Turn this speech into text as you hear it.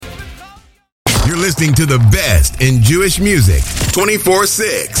You're listening to the best in Jewish music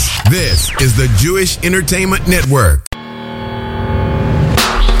 24/6. This is the Jewish Entertainment Network.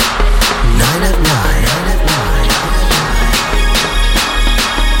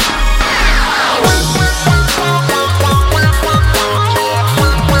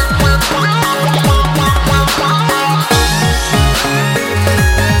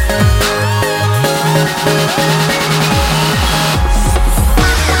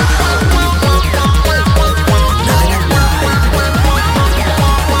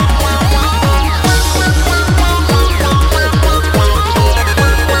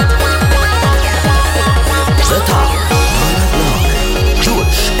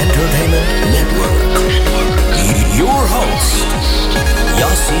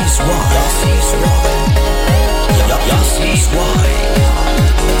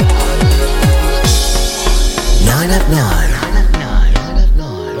 9 at 9. 9 at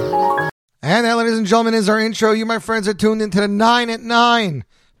 9. And that, ladies and gentlemen, is our intro. You, my friends, are tuned into the 9 at 9,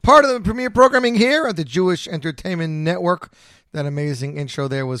 part of the premiere programming here at the Jewish Entertainment Network. That amazing intro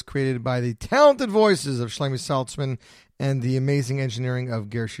there was created by the talented voices of Shlomi Saltzman and the amazing engineering of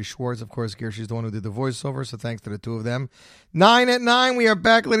Gershi Schwartz. Of course, Gershi's the one who did the voiceover, so thanks to the two of them. 9 at 9, we are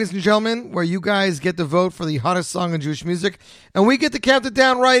back, ladies and gentlemen, where you guys get to vote for the hottest song in Jewish music, and we get to count it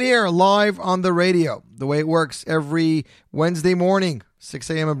down right here, live on the radio. The way it works, every Wednesday morning, 6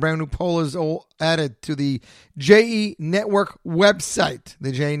 a.m., a brand new poll is all added to the JE Network website,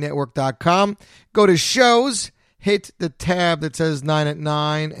 thejenetwork.com. Go to shows, hit the tab that says 9 at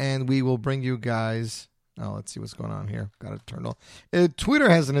 9, and we will bring you guys... Oh, let's see what's going on here. Got eternal. Twitter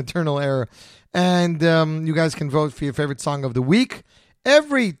has an eternal error. And you guys can vote for your favorite song of the week.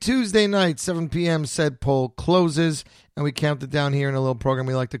 Every Tuesday night, 7 p.m., said poll closes. And we count it down here in a little program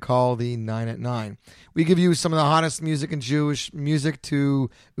we like to call the 9 at 9. We give you some of the hottest music and Jewish music to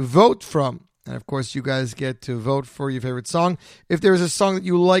vote from. And, of course, you guys get to vote for your favorite song. If there is a song that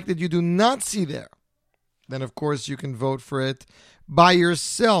you like that you do not see there, then, of course, you can vote for it by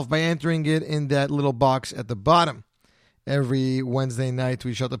yourself by entering it in that little box at the bottom. Every Wednesday night,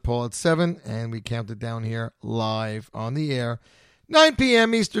 we shut the poll at 7, and we count it down here live on the air. 9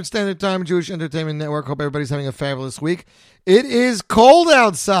 p.m. Eastern Standard Time, Jewish Entertainment Network. Hope everybody's having a fabulous week. It is cold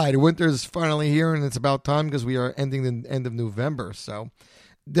outside. Winter's finally here, and it's about time because we are ending the end of November. So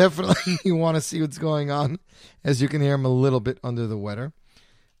definitely you want to see what's going on. As you can hear, I'm a little bit under the weather.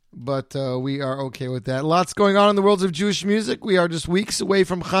 But we are okay with that. Lots going on in the worlds of Jewish music. We are just weeks away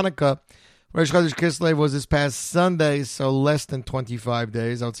from Hanukkah. Rosh Chodesh Kislev was this past Sunday, so less than 25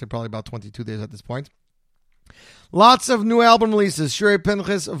 days. I would say probably about 22 days at this point. Lots of new album releases. Shirei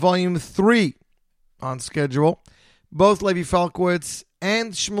Pinchas Volume 3 on schedule. Both Levi Falkowitz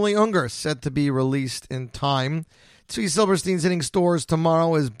and Shmuley Unger set to be released in time. Tzvi Silverstein's hitting stores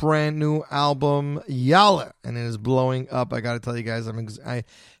tomorrow. His brand new album Yalla, and it is blowing up. I got to tell you guys, I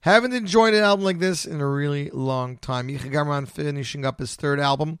haven't enjoyed an album like this in a really long time. Micha Gamerman finishing up his third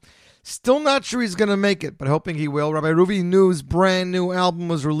album. Still not sure he's going to make it, but hoping he will. Rabbi Ruvi New's brand new album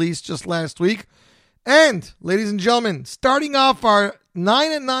was released just last week. And, ladies and gentlemen, starting off our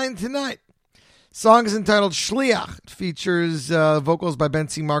 9 at 9 tonight, song is entitled Shliach. It features vocals by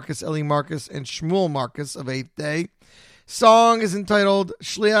Bentzi Marcus, Eli Marcus, and Shmuel Marcus of 8th Day. Song is entitled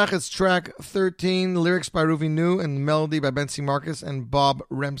Shliach. It's track 13, lyrics by Ruvi New, and melody by Bentzi Marcus and Bob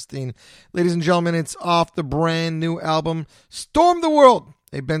Remstein. Ladies and gentlemen, it's off the brand new album Storm the World,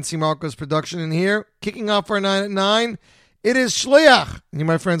 a Bentzi Marcus production. And here, kicking off our 9 at 9, it is Shliach. You,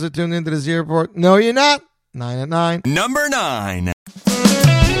 my friends, are tuned into the Z Report. No, you're not. 9 at 9. Number 9.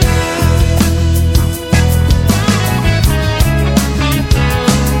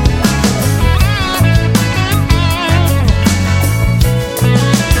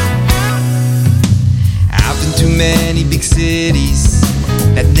 Too many big cities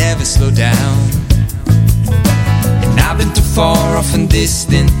that never slow down, and I've been too far off and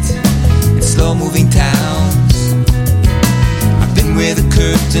distant in slow-moving towns. I've been where the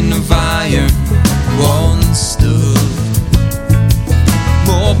curtain of iron once stood.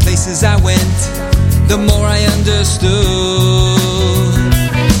 More places I went, the more I understood.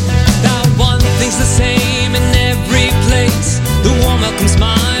 Now one thing's the same in every place, the warm welcome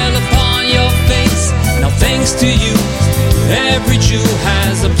smile upon your face. Now thanks to you, every Jew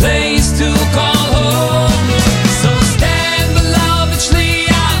has a place to call home. So stand beloved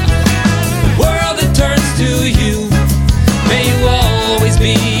Shliach, the world that turns to you. May you always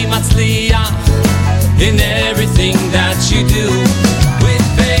be Matzliach in everything that you do. With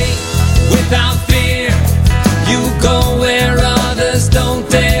faith, without fear, you go where others don't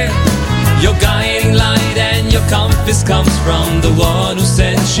dare. Your guiding light and your compass comes from the one who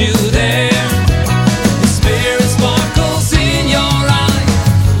sent you there.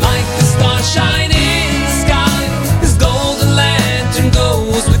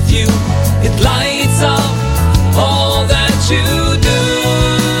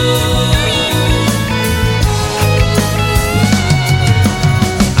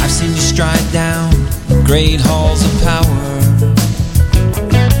 great halls of power,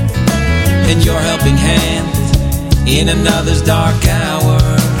 and your helping hand in another's dark hour.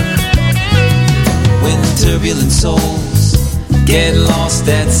 When turbulent souls get lost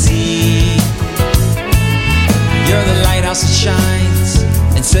at sea, you're the lighthouse that shines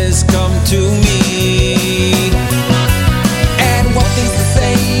and says, come to me. And one thing's the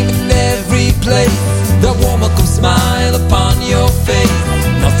same in every place, the warm welcome smile upon your face.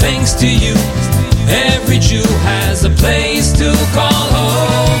 Now thanks to you, every Jew has a place to call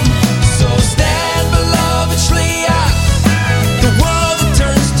home. So stand, beloved Shliach, the world that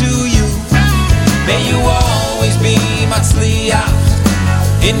turns to you. May you always be Matzliach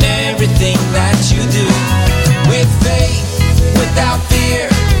in everything that you do. With faith, without fear,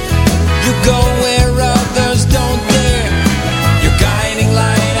 you go where others don't dare. Your guiding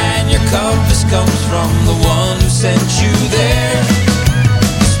light and your compass comes from the one who sent you there.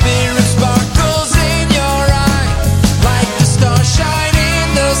 The Spirit sparkles in your eye, like the stars shine in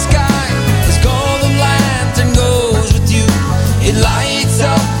the sky. This golden lantern goes with you, it lights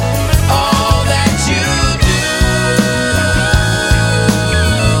up all that you do.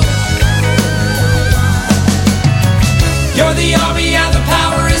 You're the army and the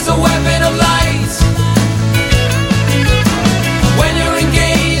power is a weapon of light. When you're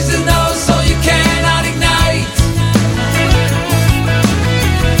engaged, there's no soul you cannot ignite.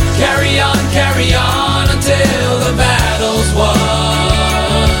 Carry on until the battle's won.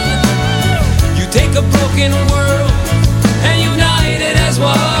 You take a broken world and unite it as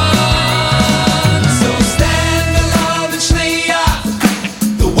one. So stand, beloved Shliach,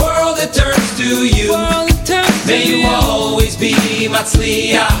 the world that turns to you. May you always be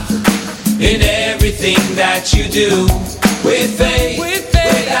Matzliach in everything that you do. With faith,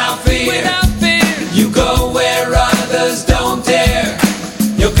 without fear, you go where others don't dare.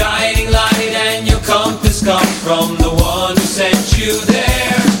 Your guiding light and your compass comes from the one who sent you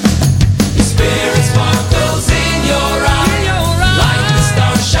there. Your Spirit sparkles in your eye, like the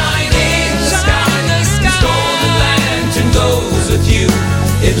stars shine in the sky. This golden lantern goes with you,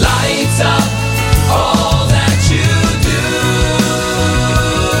 it lights up all that you do.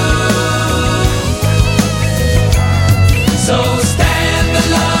 So stand,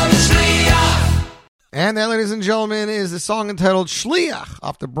 beloved Shliach. And that, ladies and gentlemen, is the song entitled Shliach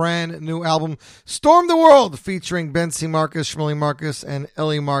off the brand new album Storm the World, featuring Bentzi Marcus, Shmuley Marcus, and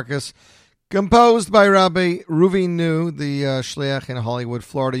Eli Marcus. Composed by Rabbi Ruvi Nu, the Shliach in Hollywood,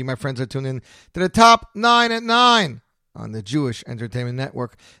 Florida. You, my friends, are tuned in to the top 9 at 9 on the Jewish Entertainment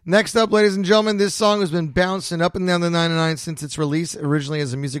Network. Next up, ladies and gentlemen, this song has been bouncing up and down the 9 at 9 since its release, originally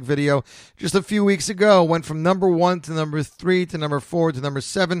as a music video just a few weeks ago. Went from number 1 to number 3 to number 4 to number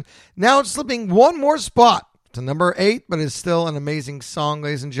 7. Now it's slipping one more spot to number 8, but it's still an amazing song,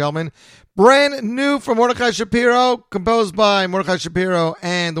 ladies and gentlemen. Brand new from Mordechai Shapiro, composed by Mordechai Shapiro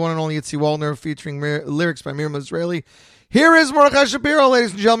and the one and only Yitzi Waldner, featuring lyrics by Miriam Israeli. Here is Mordechai Shapiro,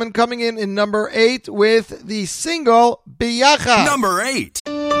 ladies and gentlemen, coming in number 8 with the single Biyachad. Number 8.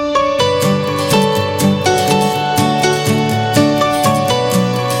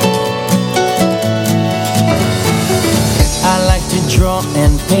 I like to draw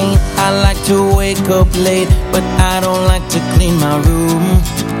and paint, I like to wake up late, but I don't like to clean my room.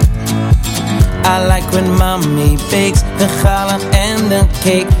 I like when mommy bakes the challah and the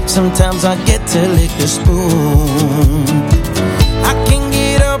cake. Sometimes I get to lick the spoon. I can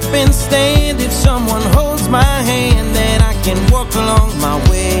get up and stand if someone holds my hand, then I can walk along my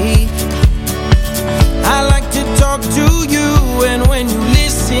way. I like to talk to you, and when you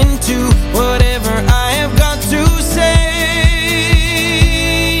listen to whatever I have got to say,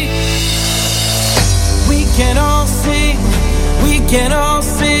 we can all sing, we can all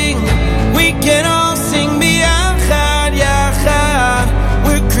sing, we can all sing biyachad, yachad.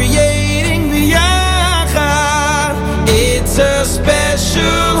 We're creating biyachad. It's a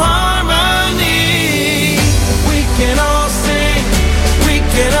special harmony. We can all sing, we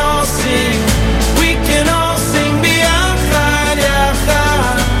can all sing, we can all sing biyachad,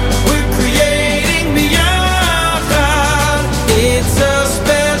 yachad. We're creating biyachad. It's a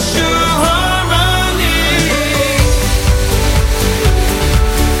special harmony.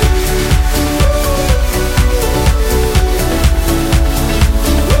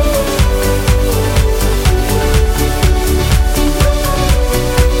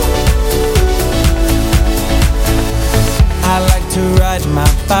 I like to ride my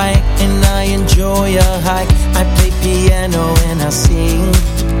bike and I enjoy a hike. I play piano and I sing.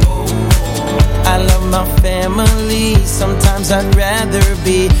 I love my family. Sometimes I'd rather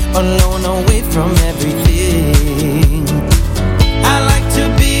be alone, away from everything. I like to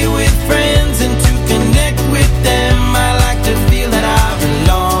be with friends and to connect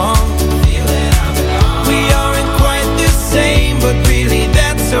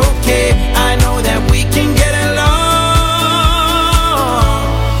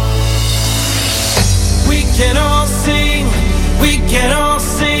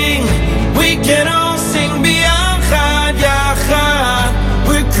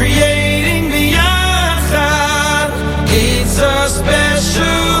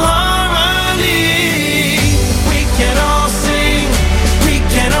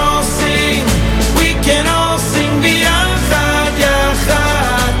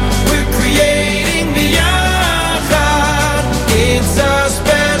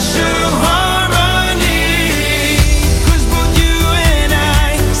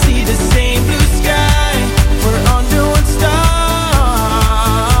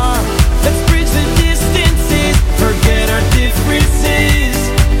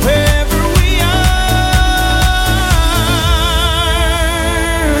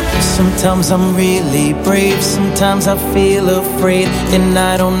Sometimes I'm really brave, sometimes I feel afraid, and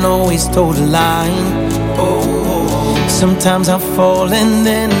I don't always toe the line. Sometimes I fall and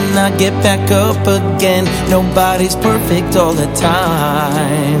then I get back up again. Nobody's perfect all the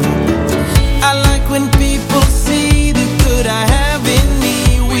time. I like when people see the good I have in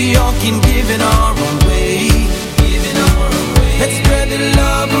me. We all can give it our own way. Let's spread the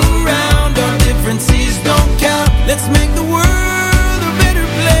love around. Our differences don't count. Let's make the world a better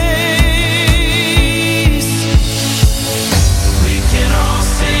place. We can all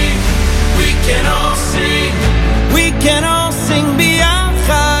sing. We can all sing. We can all sing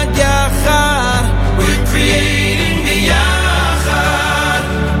biyachad, yachad. We're creating biyachad.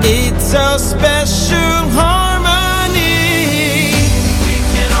 It's a special harmony. We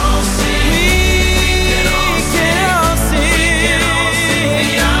can all sing. We can all sing. We can all sing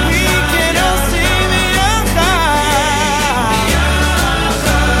biyachad. We can all sing biyachad.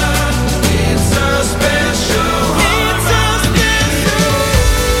 It's a special harmony. It's a special.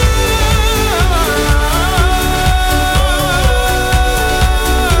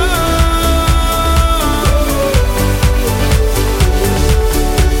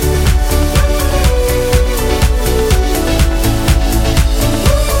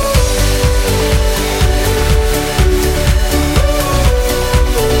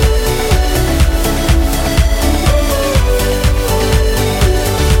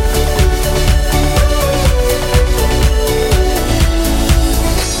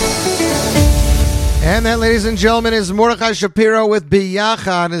 And that, ladies and gentlemen, is Mordechai Shapiro with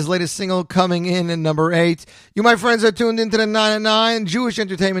Biyachad, his latest single coming in at number 8. You, my friends, are tuned into the 9 at 9 Jewish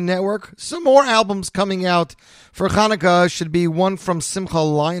Entertainment Network. Some more albums coming out for Hanukkah. Should be one from Simcha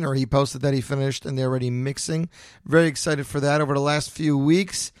Leiner. He posted that he finished and they're already mixing. Very excited for that. Over the last few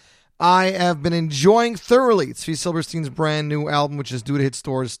weeks, I have been enjoying thoroughly Tzvi Silberstein's brand new album, which is due to hit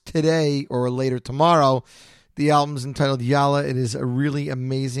stores today or later tomorrow. The album's entitled Yalla. It is a really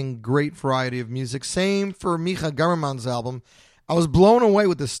amazing, great variety of music. Same for Micha Gamerman's album. I was blown away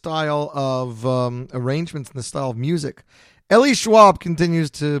with the style of arrangements and the style of music. Eli Schwab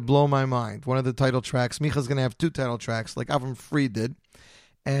continues to blow my mind. One of the title tracks, Micha's going to have 2 title tracks, like Avram Fried did.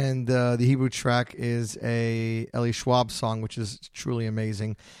 And the Hebrew track is a Eli Schwab song, which is truly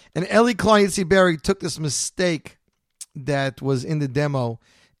amazing. And Eli Klein Yitzi Berry took this mistake that was in the demo.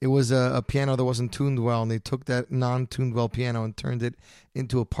 It was a piano that wasn't tuned well, and they took that non-tuned well piano and turned it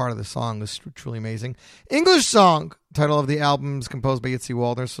into a part of the song. It was truly amazing. English song, title of the album is composed by Yitzi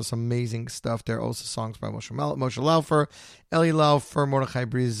Walder, so some amazing stuff there. Also songs by Moshe Laufer, Eli Laufer, Mordechai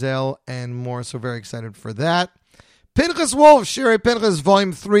Brizel, and more, so very excited for that. Pinchas Wolf, Shirei Pinchas,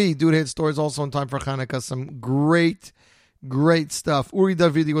 Volume 3, due to hit stores also in time for Hanukkah. Some great stuff. Uri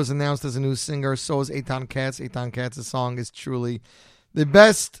Davidi was announced as a new singer, so is Eitan Katz. Eitan Katz's song is truly the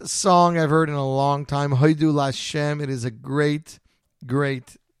best song I've heard in a long time. Hoidu Lashem. It is a great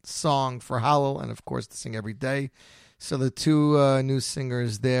song for Hallel and, of course, to sing every day. So the 2 new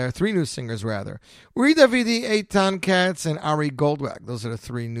singers there, 3 new singers rather. Uri Davidi, Eitan Katz, and Ari Goldwag. Those are the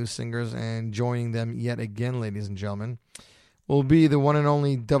 3 new singers. And joining them yet again, ladies and gentlemen, will be the one and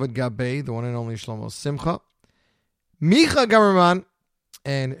only David Gabay, the one and only Shlomo Simcha, Micha Gamerman,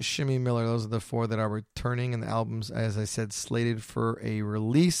 and Shimmy Miller. Those are the 4 that are returning, and the albums, as I said, slated for a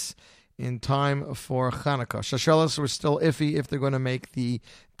release in time for Hanukkah. Shashelas were still iffy if they're going to make the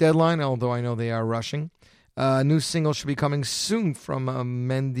deadline, although I know they are rushing. A new single should be coming soon from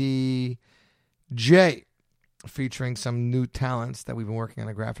Mendy J, featuring some new talents that we've been working on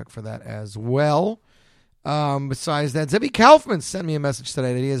a graphic for that as well. Besides that, Zevi Kaufman sent me a message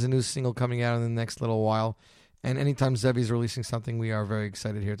today that he has a new single coming out in the next little while. And anytime Zevi's releasing something, we are very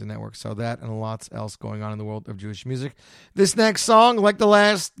excited here at the network. So that and lots else going on in the world of Jewish music. This next song, like the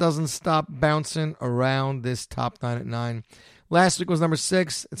last, doesn't stop bouncing around this top 9 at 9. Last week was number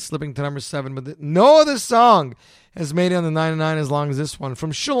 6. It's slipping to number 7. But no other song has made it on the 9 at 9 as long as this one.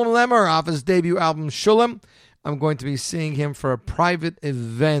 From Shulam Lemmer off his debut album, Shulam. I'm going to be seeing him for a private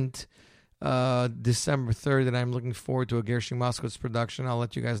event December 3rd, and I'm looking forward to a Gershon Moskowitz production. I'll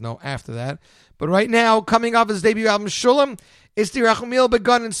let you guys know after that. But right now, coming off his debut album, Shulam, it's the Rachmiel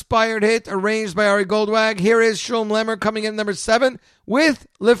Begun inspired hit, arranged by Ari Goldwag. Here is Shulam Lemmer coming in number 7 with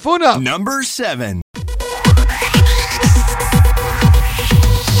Lefuna. Number 7.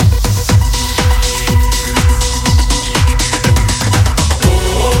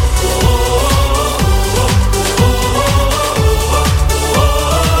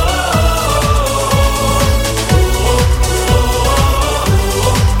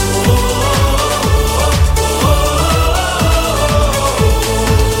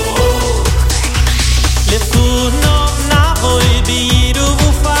 Lefuno na oi biru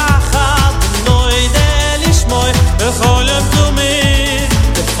ufacha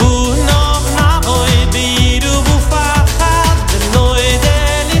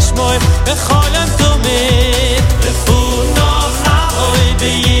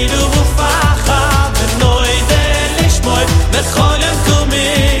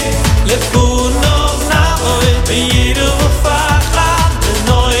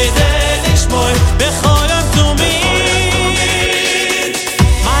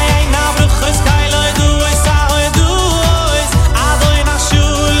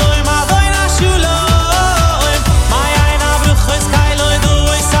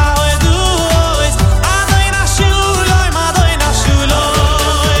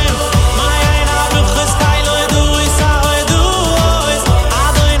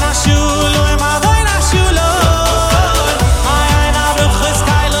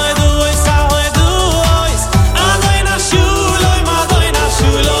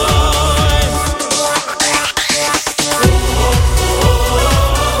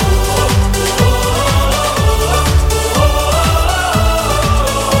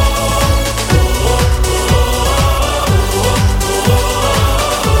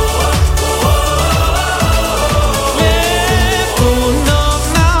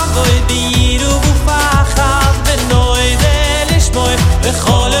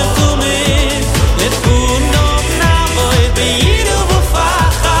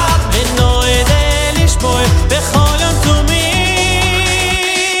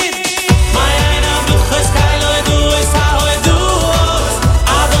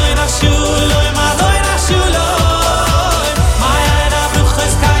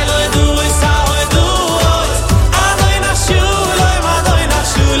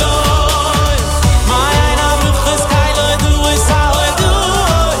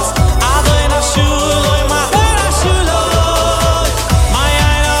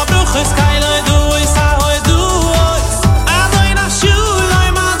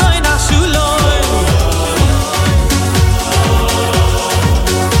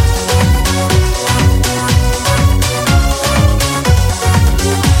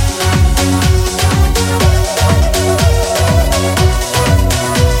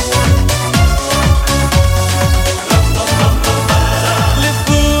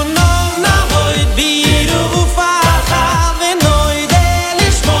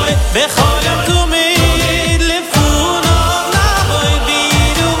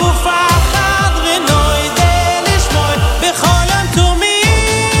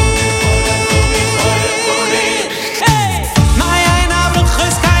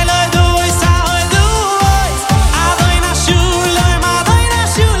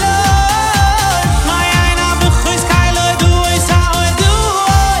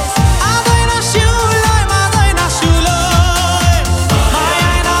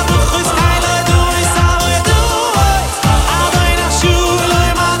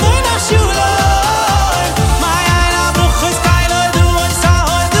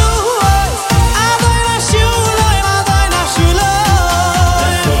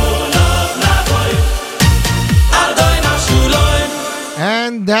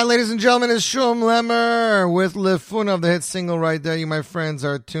And that, ladies and gentlemen, is Shum Lemmer with Lefuna, the hit single right there. You, my friends,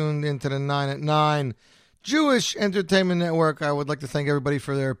 are tuned into the 9 at 9 Jewish Entertainment Network. I would like to thank everybody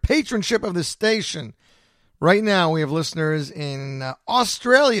for their patronship of the station. Right now, we have listeners in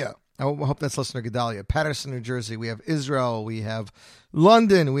Australia. I hope that's listener Gedalia. Patterson, New Jersey. We have Israel. We have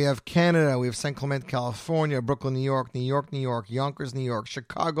London. We have Canada. We have St. Clement, California. Brooklyn, New York. New York, New York. Yonkers, New York.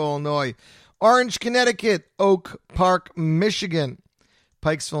 Chicago, Illinois. Orange, Connecticut. Oak Park, Michigan.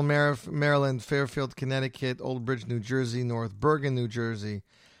 Pikesville, Maryland. Fairfield, Connecticut. Old Bridge, New Jersey. North Bergen, New Jersey.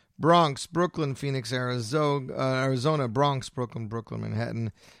 Bronx, Brooklyn, Phoenix, Arizona. Bronx, Brooklyn,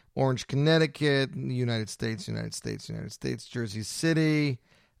 Manhattan. Orange, Connecticut. United States. Jersey City.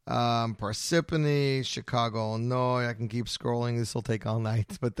 Parsippany, Chicago, Illinois. I can keep scrolling. This will take all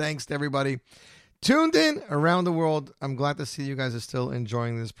night. But thanks to everybody tuned in around the world. I'm glad to see you guys are still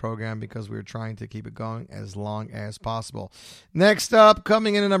enjoying this program because we're trying to keep it going as long as possible. Next up,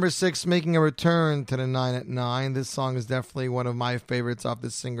 coming in at number 6, making a return to the 9 at 9. This song is definitely one of my favorites off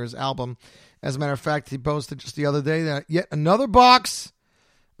this singer's album. As a matter of fact, he posted just the other day that yet another box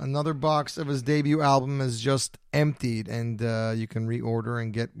of his debut album is just emptied, and you can reorder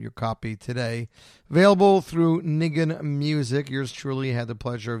and get your copy today. Available through Nigun Music. Yours truly had the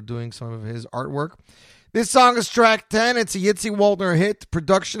pleasure of doing some of his artwork. This song is track 10. It's a Yitzi Waldner hit,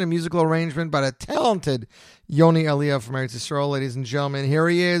 production and musical arrangement by the talented Yoni Aliyah from Eretz Yisrael. Ladies and gentlemen, here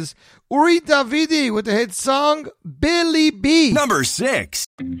he is, Uri Davidi with the hit song Billy B. Number 6.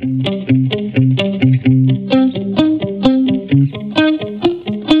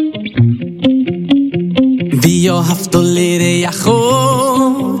 ויאהבת לרעך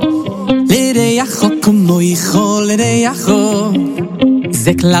כמויכו לרעך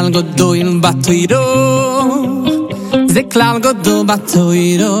זה כלל גדול בתוירו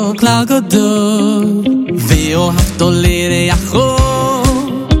כלל גדול ויאהבת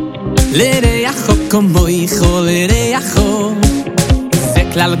לרעך כמויכו לרעך זה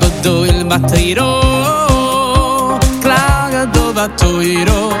כלל גדול בתוירו כלל גדול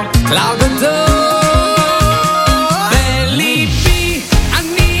בתוירו כלל גדול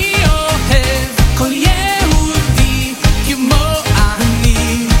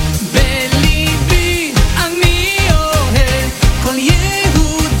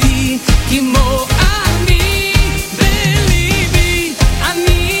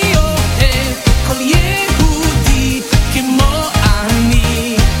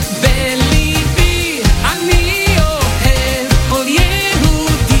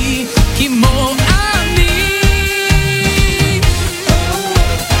More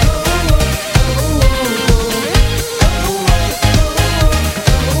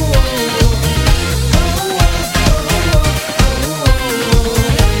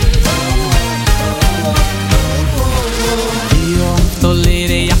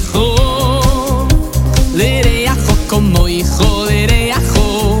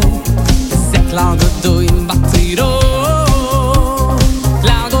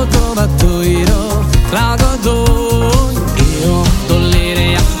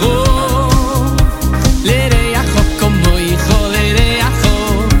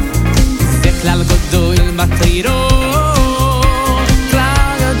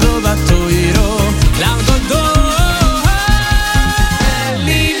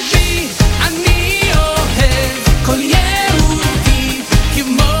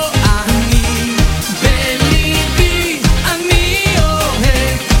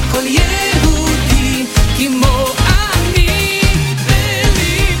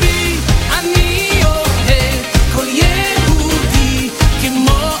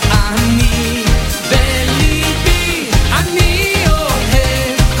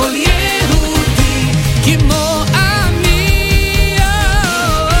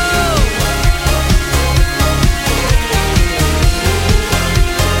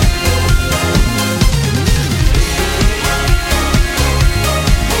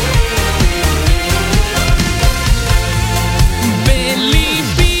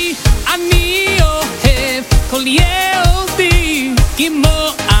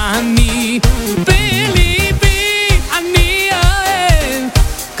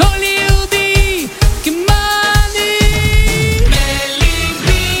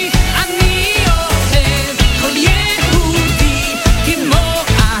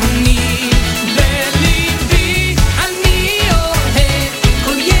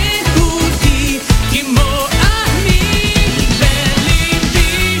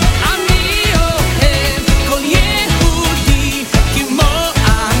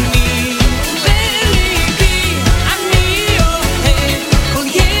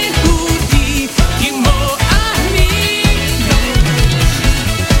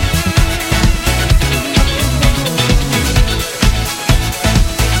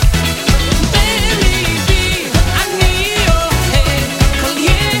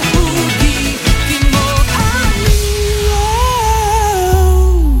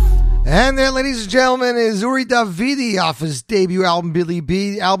And there, ladies and gentlemen, is Uri Davidi off his debut album, Billy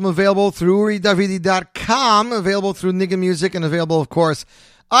B. Album available through uridavidi.com, available through Nigga Music, and available, of course,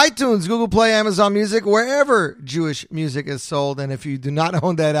 iTunes, Google Play, Amazon Music, wherever Jewish music is sold. And if you do not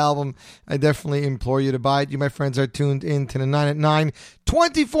own that album, I definitely implore you to buy it. You, my friends, are tuned in to the 9 at 9.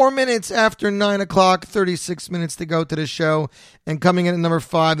 24 minutes after 9 o'clock, 36 minutes to go to the show. And coming in at number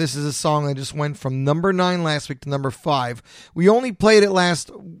 5, this is a song that just went from number 9 last week to number 5. We only played it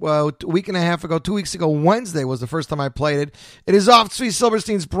last week and a half ago, 2 weeks ago. Wednesday was the first time I played it. It is off Tzvi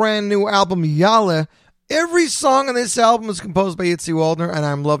Silverstein's brand new album, Yalla. Every song on this album is composed by Yitzi Waldner, and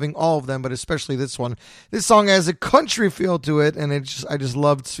I'm loving all of them, but especially this one. This song has a country feel to it, and I just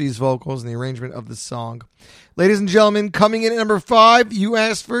loved Tzvi's vocals and the arrangement of the song. Ladies and gentlemen, coming in at number 5, you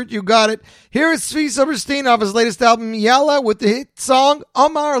asked for it, you got it. Here is Tzvi Silverstein off his latest album, Yalla, with the hit song,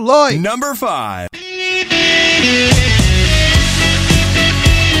 Amar Loi. Number 5.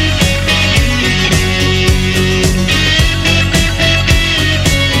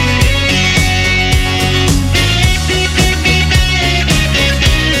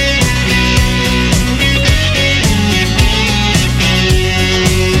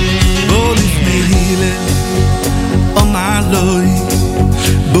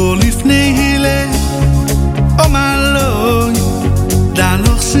 בוא לפני הילה אומר לו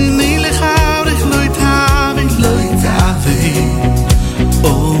דלוך שני לך אורך לא יתאווה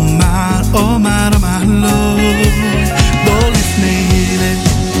אומר לו בוא לפני הילה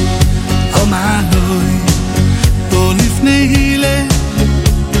אומר לו בוא לפני הילה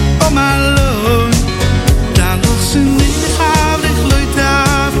אומר לו דלוך שני לך אורך לא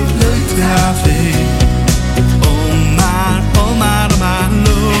יתאווה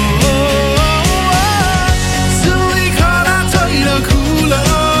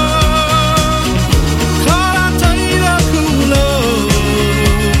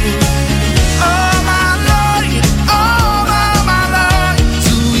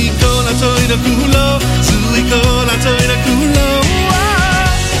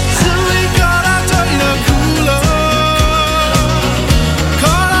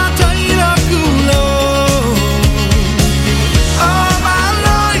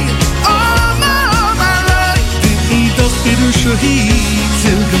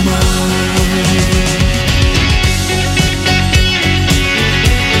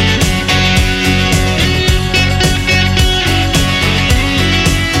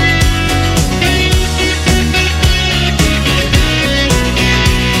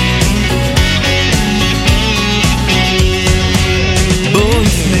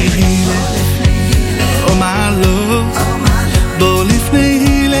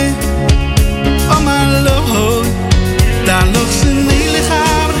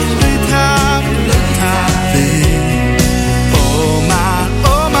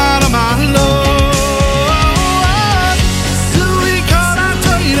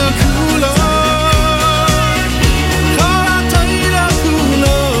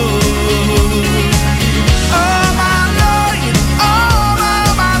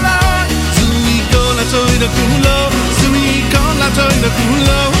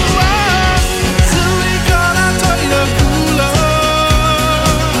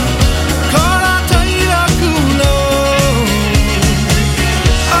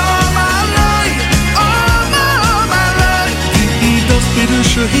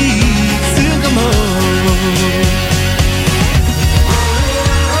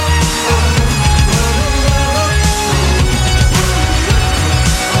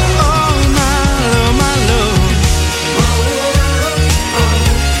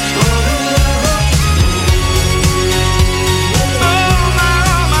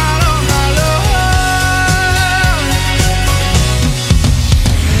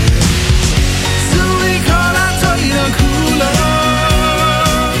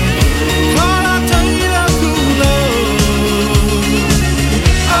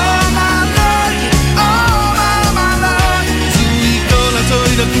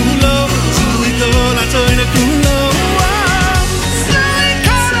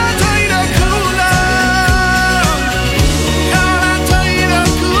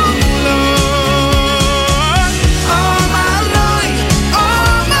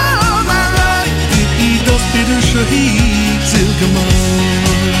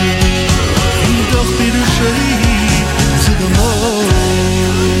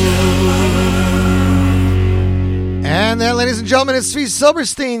Tzvi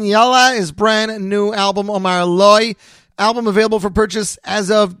Silverstein, Yalla, his brand new album, Omar Loi. Album available for purchase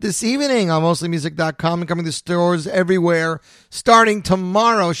as of this evening on mostlymusic.com and coming to stores everywhere. Starting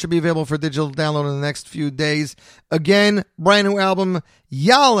tomorrow, should be available for digital download in the next few days. Again, brand new album,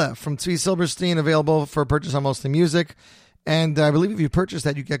 Yalla, from Tzvi Silberstein, available for purchase on Mostly Music. And I believe if you purchase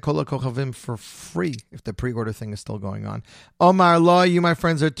that, you get Kol HaKochavim for free, if the pre-order thing is still going on. Omar Law, you, my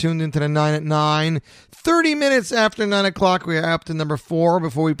friends, are tuned into the 9 at 9. 30 minutes after 9 o'clock, we are up to number 4.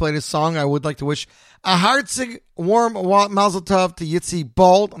 Before we play this song, I would like to wish a heartsig, warm Mazel Tov to Yitzi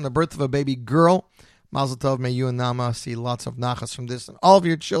Bald on the birth of a baby girl. Mazel Tov, may you and Nama see lots of nachas from this and all of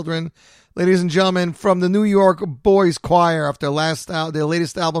your children. Ladies and gentlemen, from the New York Boys Choir, after their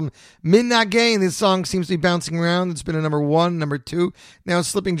latest album, Minagain, this song seems to be bouncing around. It's been a number 1, number 2. Now it's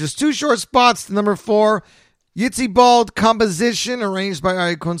slipping just 2 short spots to number 4. Yitzi Bald, composition, arranged by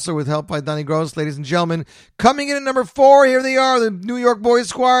Ari Kunstler with help by Donnie Gross. Ladies and gentlemen, coming in at number 4, here they are, the New York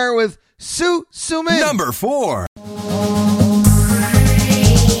Boys Choir with Su Min. Number 4.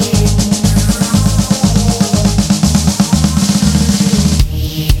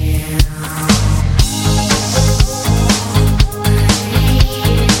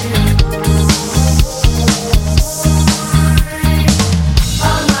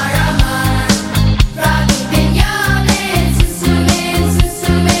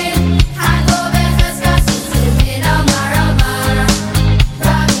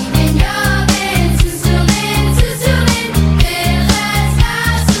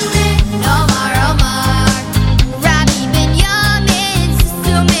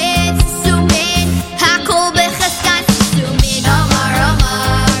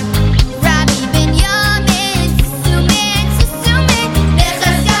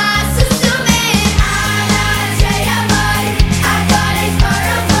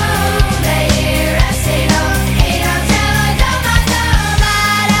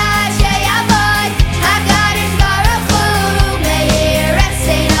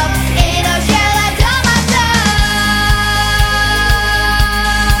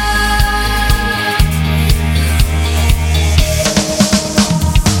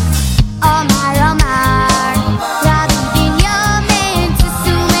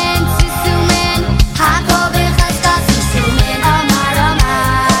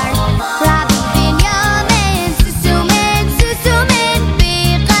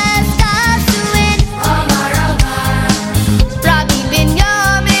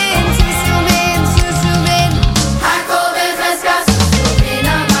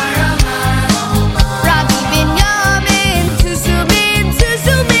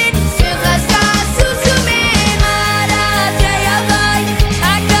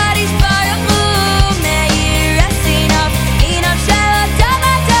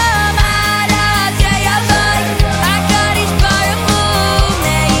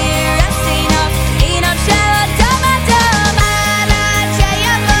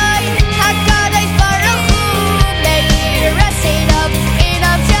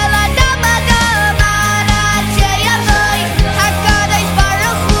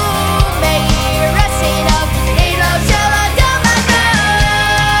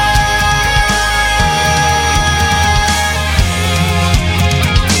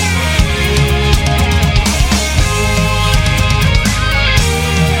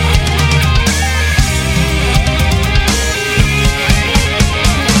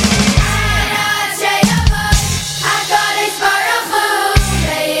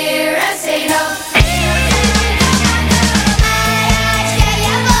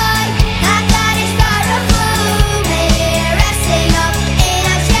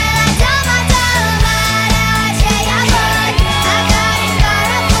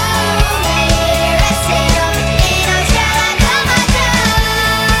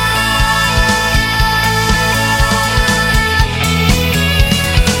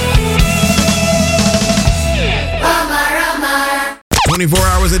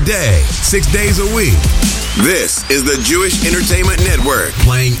 hours a day, 6 days a week. This is the Jewish Entertainment Network,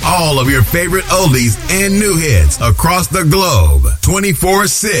 playing all of your favorite oldies and new hits across the globe,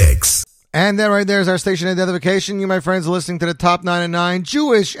 24/6. And that right there is our station identification. You, my friends, are listening to the Top 9 at 9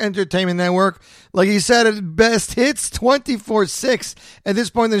 Jewish Entertainment Network. Like he said, at best hits 24/6. At this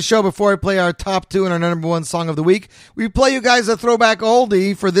point in the show, before I play our top two and our number one song of the week, we play you guys a throwback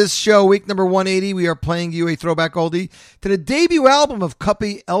oldie for this show, week number 180. We are playing you a throwback oldie to the debut album of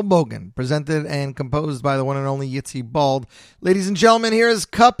Cuppy Elbogen, presented and composed by the one and only Yitzi Bald. Ladies and gentlemen, here is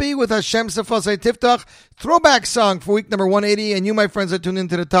Cuppy with Hashem Sefasei Tiftach, throwback song for week number 180. And you, my friends, are tuned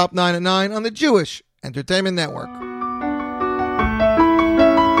into the Top 9 at 9 on the Jewish Entertainment Network.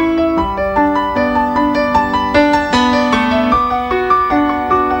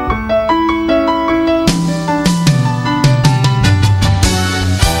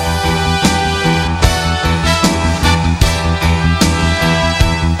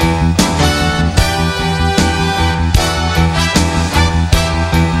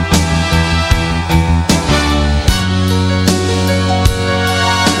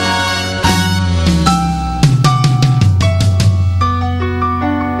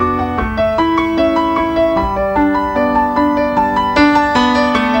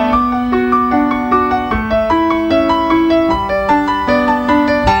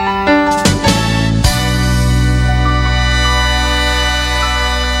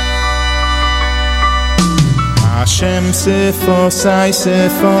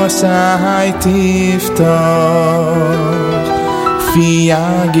 sefosai tiftach fi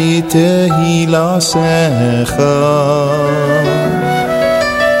agite hilasecha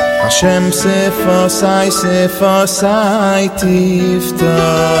Hashem sefosai tiftach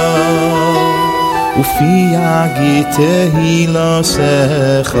ufi agite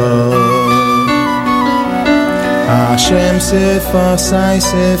hilasecha Hashem sefosai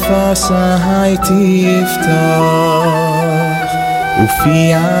tiftach ufi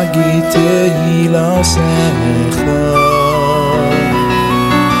agite hilasecha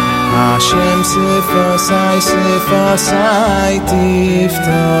Hashem sefosai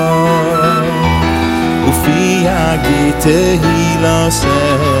tiftach ufi agite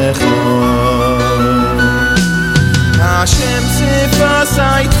hilasecha Hashem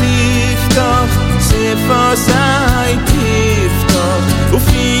sefosai tiftach sefosai tiftach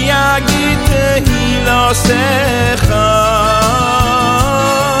ufi agite hilasecha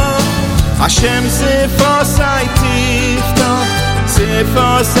Hashem sefosai tiftach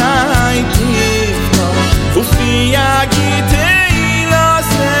sefosai tiftach ufi agite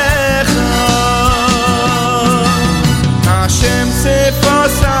hilasecha Hashem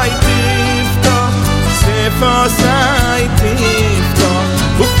sefosai tiftach sefosai tiftach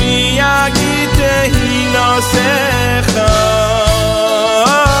ufi agite hilasecha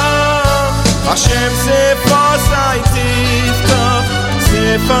Hashem sefosai tiftach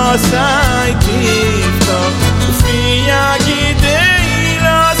sefosai tiftach ufi agite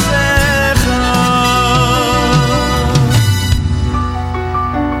hilasecha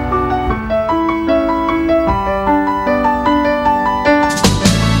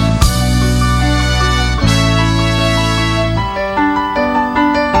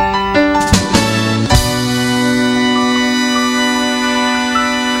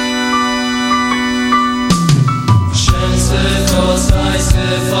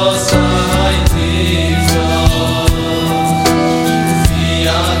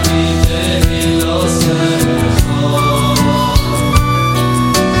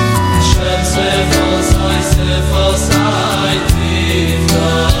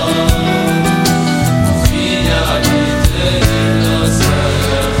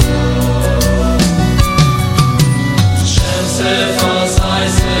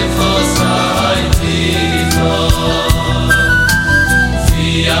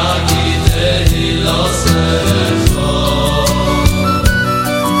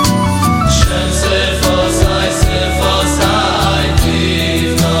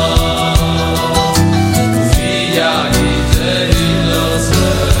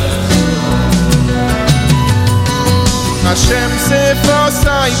Hashem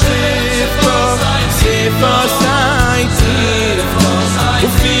sefosai tiftach sefosai tiftach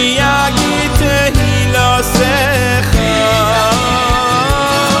ufi agite hilasecha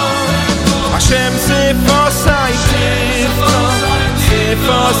Hashem sefosai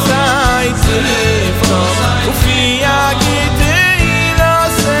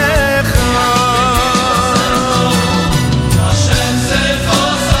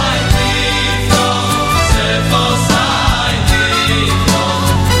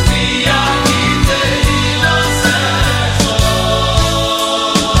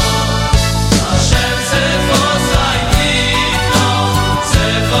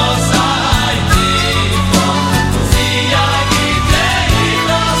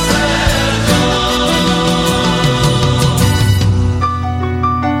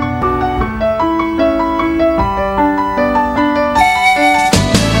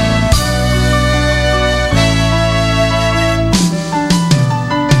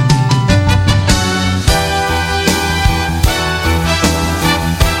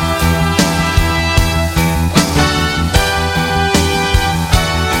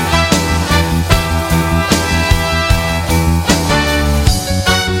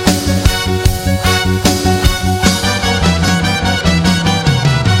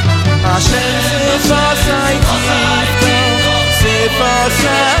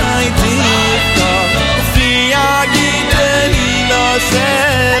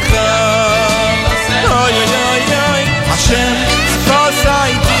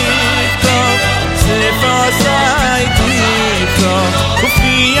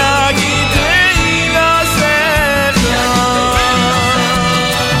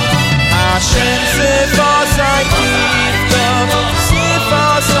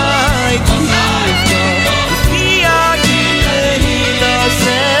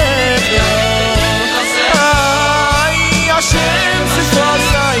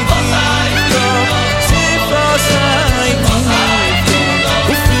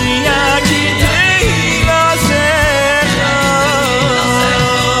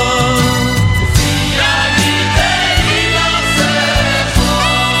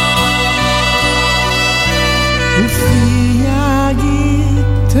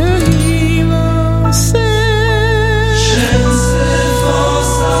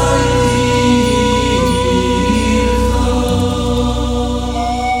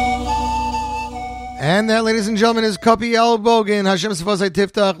gentlemen, is Kapiel Bogan, Hashem Sefasai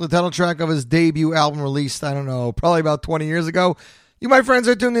Tiftach, the title track of his debut album released, I don't know, probably about 20 years ago. You, my friends,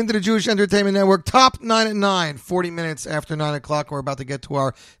 are tuned into the Jewish Entertainment Network. Top 9 at 9, 40 minutes after 9 o'clock. We're about to get to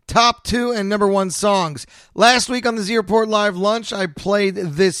our top 2 and number 1 songs. Last week on the Z Report Live Lunch, I played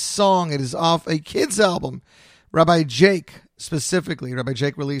this song. It is off a kids album. Rabbi Jake, specifically. Rabbi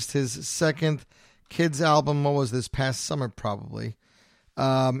Jake released his second kids album, what was this, past summer probably.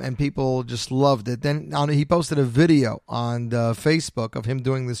 And people just loved it. Then he posted a video on Facebook of him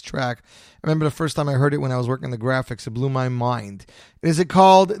doing this track. I remember the first time I heard it when I was working the graphics. It blew my mind. Is it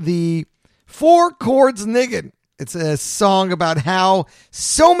called the Four Chords Niggin? It's a song about how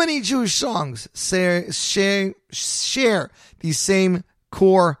so many Jewish songs share these same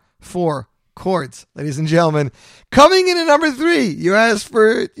core 4 chords. Ladies and gentlemen, coming in at number 3. You asked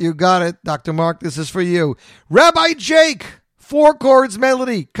for it. You got it. Dr. Mark, this is for you. Rabbi Jake. 4 chords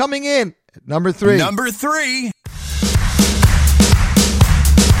melody coming in at number 3. Number 3.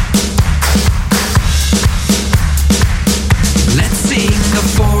 Let's sing the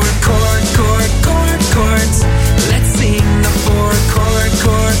 4 chords. Let's sing the 4 chords.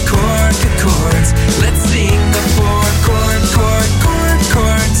 Let's sing the 4 chords.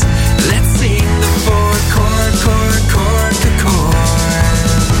 Let's sing the 4 chords.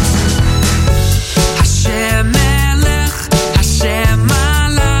 Hashem Hashem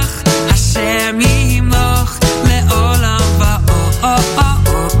Malach, Hashem Yimloch, Le'olam va'o,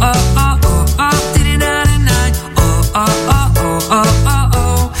 Di-di-na-na-na,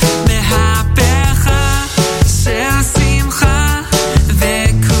 Mehapecha, Shel Simcha,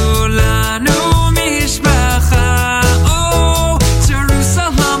 Ve'kulanu Mishpacha. Oh,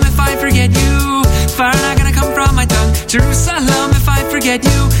 Jerusalem, if I forget you, fire not gonna come from my tongue. Jerusalem, if I forget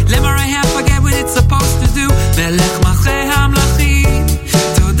you, Lemar I have forget what it's supposed to do. Melech Malchei Hamlachim,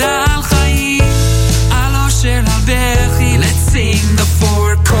 Toda al Chaim, Alo Shel HaBechi. Let's sing the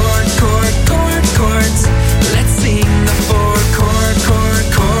 4 chords. Let's sing the 4 chords.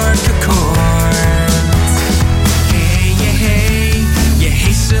 Hey,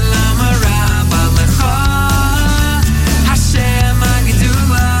 Yehi Shalom Rabba Lecha, Hashem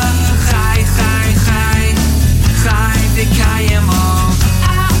HaGedulah, Chai V'kayem O.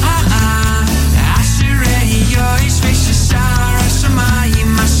 Asherei Yoish V'shashar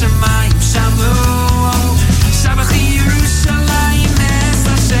Hashemayim Shamu, Shabachi Yerushalayim Es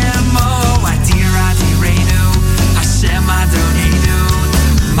Hashem O. Adir Adirenu, Hashem Adonenu,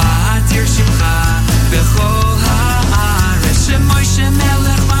 Ma'adir Shimcha B'chol Ha'aretz. Shemoishe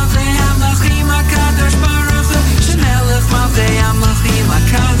Melech Malchei Hamlachim HaKadosh Baruch Hu, Shemelech Malchei Hamlachim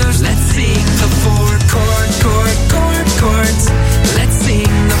HaKadosh. Let's sing the 4 chords. Let's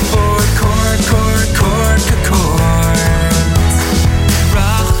sing the 4 chords.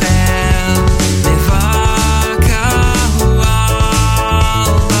 Rachel Levakahu al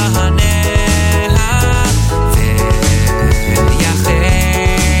Bahaneha, Ve'yached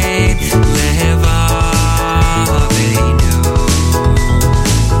Levaveinu.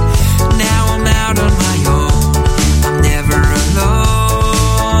 Now I'm out on my own, I'm never alone.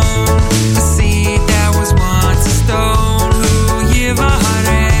 A seed that was once a stone, who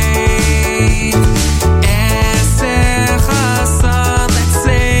yivarei Esech Hasan. Let's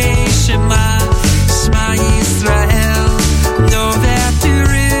say Shema Yisrael. Know that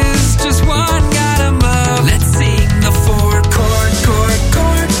there is just one God above. Let's sing the 4 chords.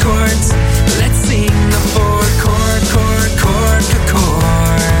 Let's sing the 4 chords.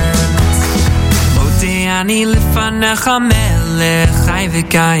 Modeh ani lefanecha melech chai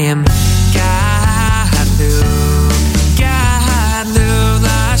v'kayem. Gadlu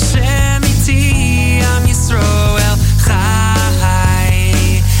l'Hashem iti, Am Yisroel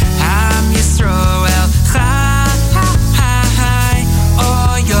chai, Am Yisroel chai.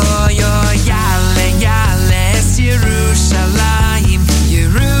 Oy, yales Yerushalayim,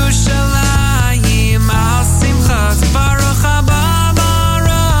 al simchas. Baruch haba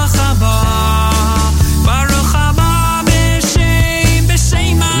b'shem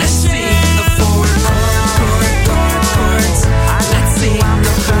Hashem. Let's sing the 4 chords. Let's sing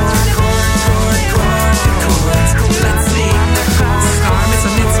the 4 chords. Let's sing the 4 Schar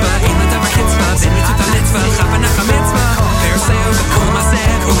mitzvah mitzvah, ein l'davar kitzvah, ben mitzvah mitzvah, chava nacha mitzvah, ve'erseo v'kol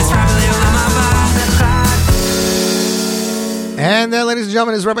maseh, kol mitzvah le'olam haba. And that, ladies and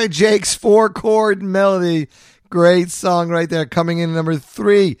gentlemen, is Rabbi Jake's 4 chord melody. Great song right there. Coming in at number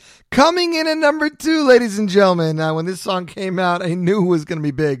 3. Coming in at number 2, ladies and gentlemen. Now, when this song came out, I knew it was going to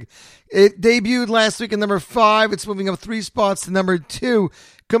be big. It debuted last week at number 5. It's moving up 3 spots to number 2.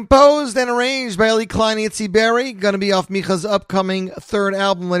 Composed and arranged by Eli Klein and Itzy Berry. Going to be off Micha's upcoming third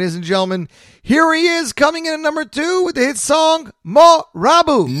album, ladies and gentlemen. Here he is, coming in at number 2 with the hit song, Mo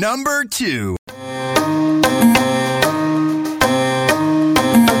Rabu. Number 2.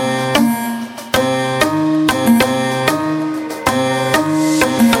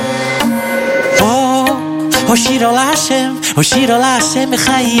 Hoshiro Lashem, Hoshiro Lashem,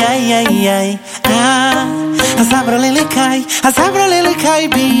 Chai, Azabra Lilikai,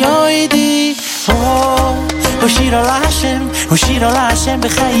 Biyoidi. Oh, Hoshiro Lashem,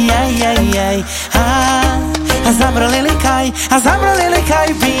 Chai, Azabra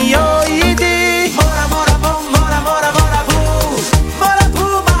Lilikai, Biyoidi. Mora, mora, bom, mora, mora, mora, boo. Mora,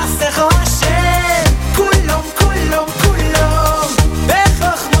 boo, Masecho Hashem. Kulom, kulom, kulom.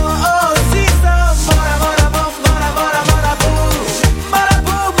 Bechachmo, Ozizom. Mora, mora, bom, mora, mora, mora, boo. Mora,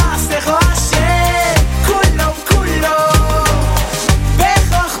 boo, Masecho Hashem. Kulom, kulom.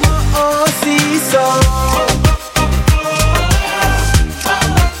 Bechachmo, Ozizom.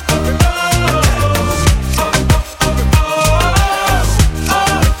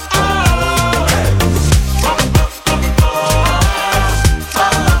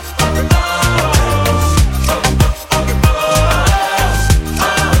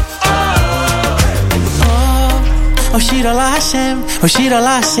 Hoshiro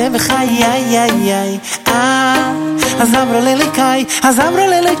Lashem, Chai, Azabra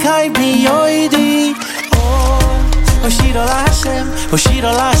Lilikai, Biyoidi. Oh, Hoshiro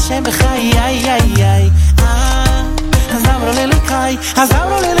Lashem, Chai,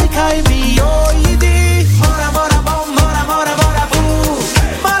 Azabra Lilikai, Biyoidi. Mora, mora, bom, mora, mora, mora, boo.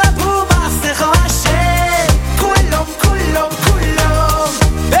 Mora, boo, Masecho Hashem. Kulom, kulom, kulom.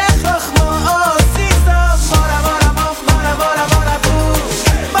 Bechachmo, Ozizom. Mora, mora, bom, mora, mora, mora, boo.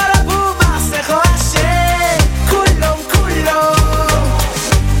 Mora, boo, Masecho Hashem. Kulom, kulom.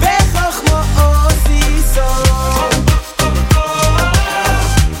 Bechachmo, Ozizom.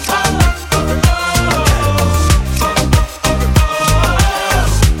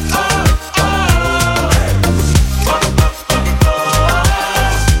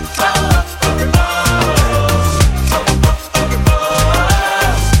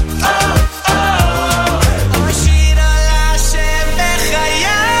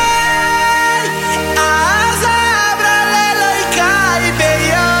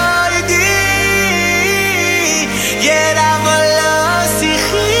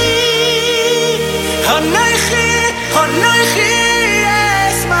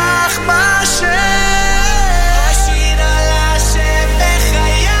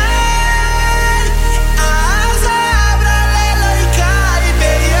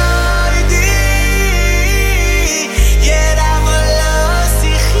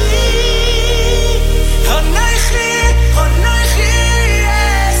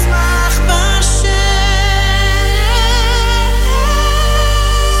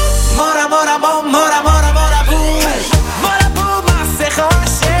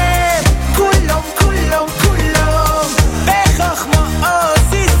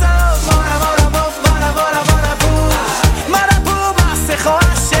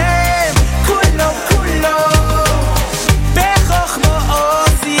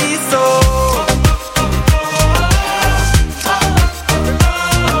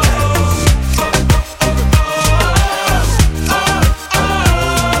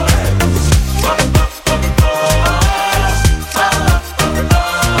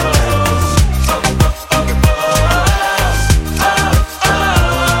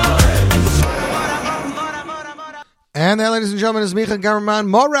 And that, ladies and gentlemen, is Micha Gamerman,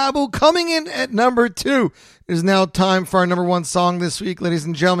 Mo Rabu, coming in at number 2. It is now time for our number 1 song this week, ladies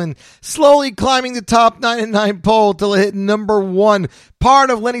and gentlemen. Slowly climbing the top 99 poll till it hit number 1. Part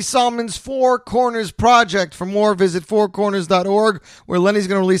of Lenny Solomon's Four Corners project. For more, visit fourcorners.org, where Lenny's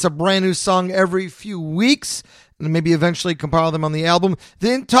going to release a brand new song every few weeks, and maybe eventually compile them on the album.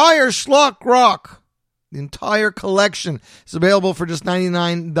 The entire Schlock Rock, the entire collection, is available for just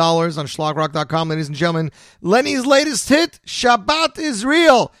 $99 on schlockrock.com, ladies and gentlemen. Lenny's latest hit, Shabbat is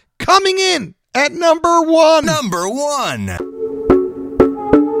Real, coming in at number 1. Number 1.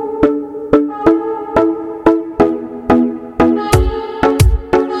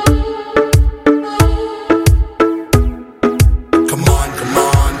 Come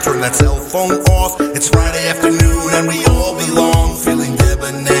on, turn that cell phone off. It's Friday afternoon and we all belong. Feeling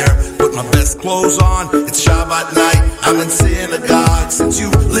debonair, put my best clothes on. It's Shabbat night, I'm in synagogue. Since you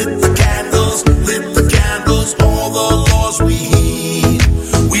lit the candles, all the laws we heed.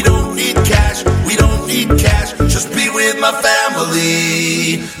 We don't need cash, just be with my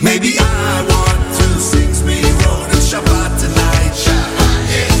family. Maybe I want to sing Smirot. It's Shabbat tonight, Shabbat,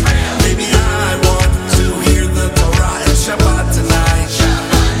 yeah.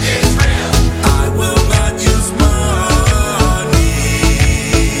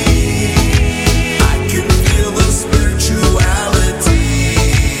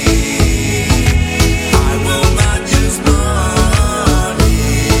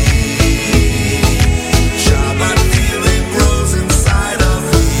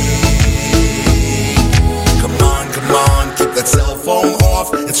 phone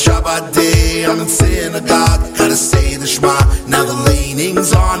off. It's Shabbat day, I'm in synagogue. Gotta say the Shema, now the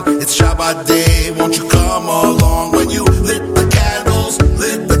leaning's on. It's Shabbat day, won't you come along? When you lit the candles,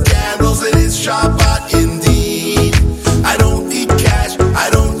 it is Shabbat indeed. I don't need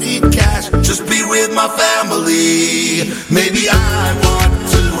cash, just be with my family. Maybe I want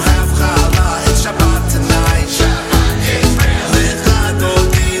to have challah, it's Shabbat tonight. Shabbat Israel.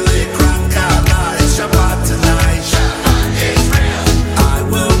 Lechadodi, lekrakala, it's Shabbat tonight. Shabbat Israel. I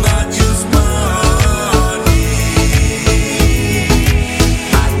will not use money.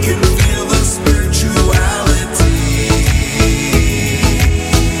 I can feel the spirituality.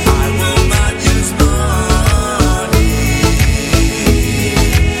 I will not use money.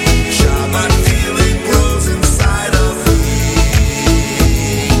 Shabbat feeling grows inside of me.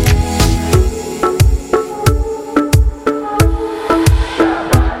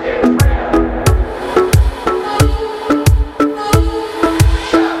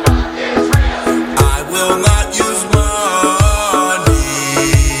 I will not use money.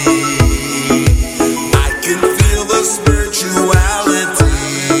 I can feel the spirituality.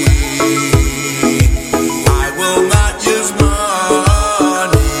 I will not use money.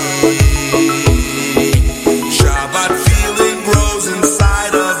 Shabbat feeling grows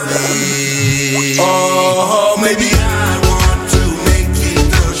inside of me. Oh, maybe I want to make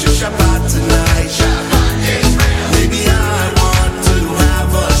Kiddush Shabbat tonight. Shabbat Israel. Maybe I want to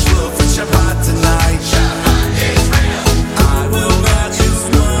have a shluch for Shabbat tonight. Shabbat Israel. I will not use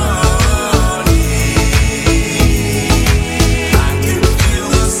money. I can feel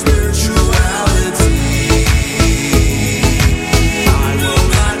the spirituality. I will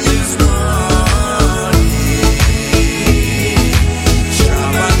not use money.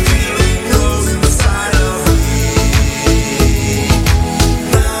 Shabbat feeling grows inside of me.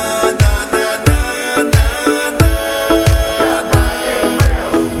 Na na na na na na.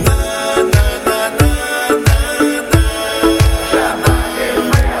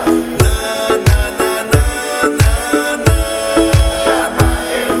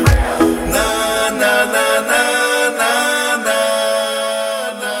 Na na na na na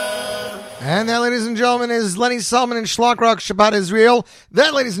na. And that, ladies and gentlemen, is Lenny Solomon and Shlock Rock Shabbat Israel.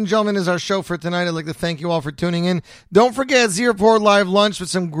 That, ladies and gentlemen, is our show for tonight. I'd like to thank you all for tuning in. Don't forget Zierport Live Lunch with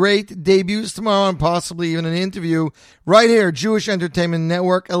some great debuts tomorrow and possibly even an interview right here, Jewish Entertainment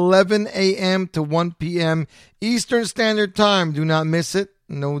Network, 11 a.m. to 1 p.m. Eastern Standard Time. Do not miss it.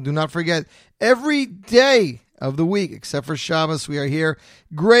 No, do not forget. Every day of the week, except for Shabbos, we are here.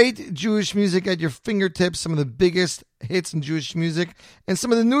 Great Jewish music at your fingertips. Some of the biggest hits in Jewish music and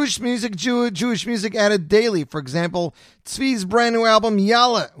some of the newest music, Jewish music added daily. For example, Tzvi's brand new album,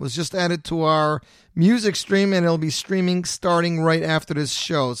 Yalla, was just added to our music stream, and it'll be streaming starting right after this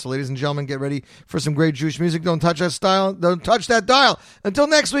show. So, ladies and gentlemen, get ready for some great Jewish music. Don't touch that style. Don't touch that dial. Until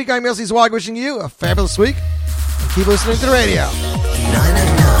next week, I'm Yossi Zwag wishing you a fabulous week. And keep listening to the radio. 9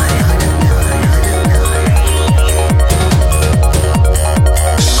 at 9.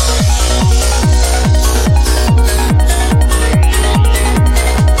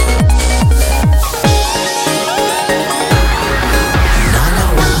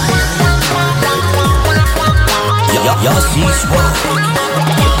 Yossi Swag.